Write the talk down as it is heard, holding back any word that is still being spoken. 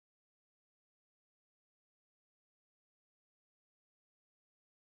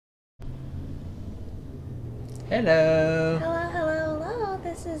Hello. Hello, hello, hello.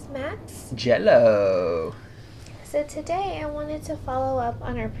 This is Max. Jello. So today I wanted to follow up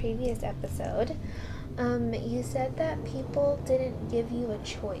on our previous episode. You said that people didn't give you a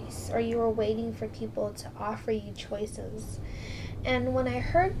choice, or you were waiting for people to offer you choices. And when I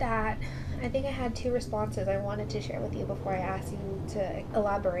heard that, I think I had two responses I wanted to share with you before I asked you to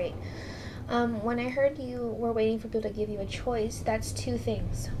elaborate. When I heard you were waiting for people to give you a choice, that's two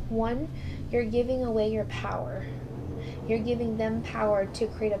things. One, you're giving away your power. You're giving them power to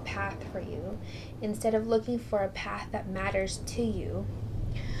create a path for you instead of looking for a path that matters to you.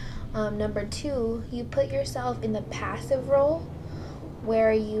 Number two, you put yourself in the passive role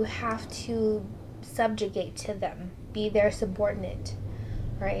where you have to subjugate to them, be their subordinate,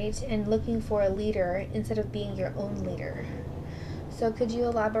 right? And looking for a leader instead of being your own leader. So could you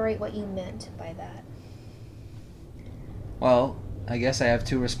elaborate what you meant by that? Well, I guess I have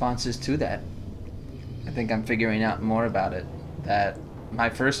two responses to that. I think I'm figuring out more about it. That my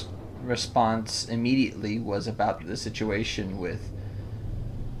first response immediately was about the situation with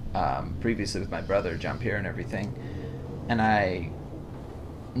previously with my brother, John Pierre, and everything. And I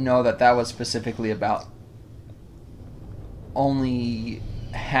know that that was specifically about only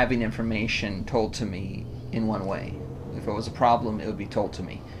having information told to me in one way. If it was a problem, it would be told to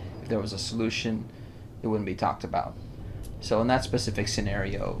me. If there was a solution, it wouldn't be talked about. So in that specific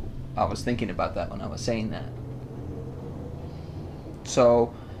scenario, I was thinking about that when I was saying that.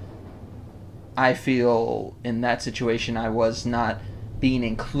 So I feel in that situation I was not being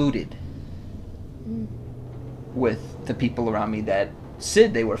included with the people around me that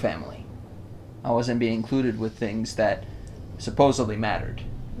said they were family. I wasn't being included with things that supposedly mattered.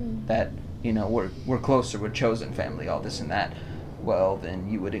 That, we're closer, we're chosen family, all this and that. Well, then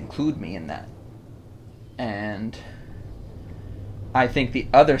you would include me in that. And I think the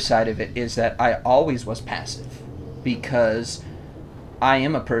other side of it is that I always was passive because I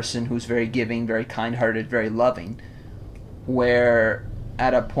am a person who's very giving, very kind-hearted, very loving, where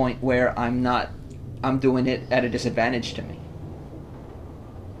at a point where I'm doing it at a disadvantage to me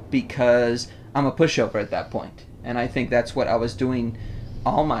because I'm a pushover at that point. And I think that's what I was doing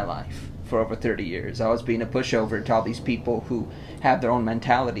all my life for over 30 years. I was being a pushover to all these people who have their own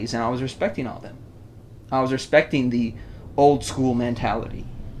mentalities, and I was respecting all of them. I was respecting the old school mentality.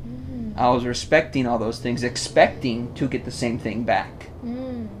 I was respecting all those things, expecting to get the same thing back.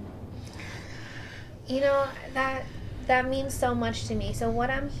 That means so much to me. So what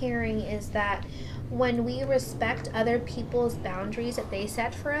I'm hearing is that when we respect other people's boundaries that they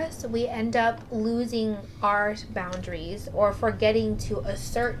set for us, we end up losing our boundaries or forgetting to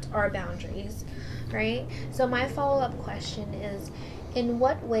assert our boundaries, right? So my follow-up question is, in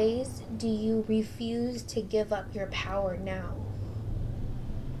what ways do you refuse to give up your power now?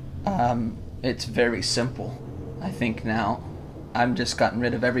 It's very simple. I think now I've just gotten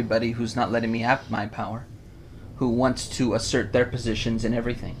rid of everybody who's not letting me have my power, who wants to assert their positions in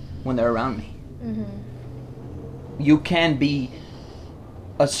everything when they're around me. You can be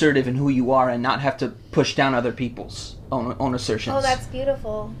assertive in who you are and not have to push down other people's own assertions. Oh, that's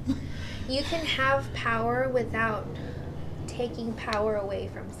beautiful. You can have power without taking power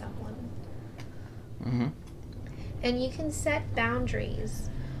away from someone. And you can set boundaries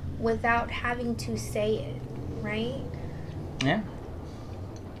without having to say it, right? Yeah.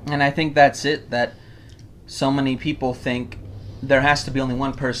 And I think that's it, that so many people think there has to be only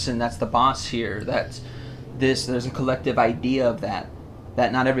one person that's the boss here, there's a collective idea of that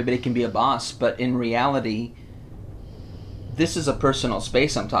not everybody can be a boss, but in reality, this is a personal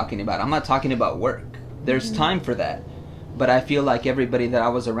space I'm talking about. I'm not talking about work. There's time for that. But I feel like everybody that I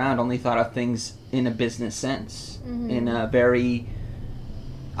was around only thought of things in a business sense, in a very,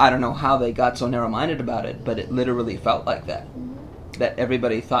 I don't know how they got so narrow-minded about it, but it literally felt like that. That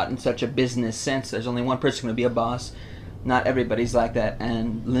everybody thought in such a business sense, there's only one person going to be a boss. Not everybody's like that,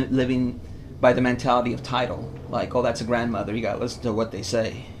 and living by the mentality of title. Like, oh, that's a grandmother, you got to listen to what they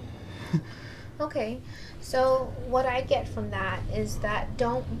say. Okay, so what I get from that is that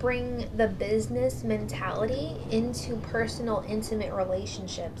don't bring the business mentality into personal, intimate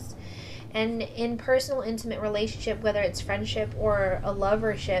relationships. And in personal, intimate relationship, whether it's friendship or a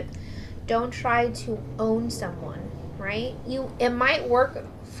lovership, don't try to own someone, right? It might work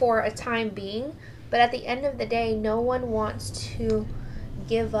for a time being, but at the end of the day, no one wants to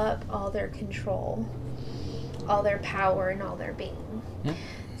give up all their control, all their power, and all their being. Yeah.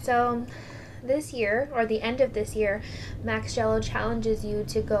 So this year, or the end of this year, Max Jello challenges you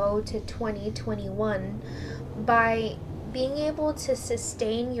to go to 2021 by being able to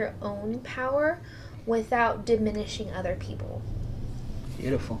sustain your own power without diminishing other people.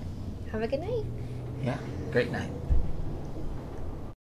 Beautiful. Have a good night. Yeah. Great night.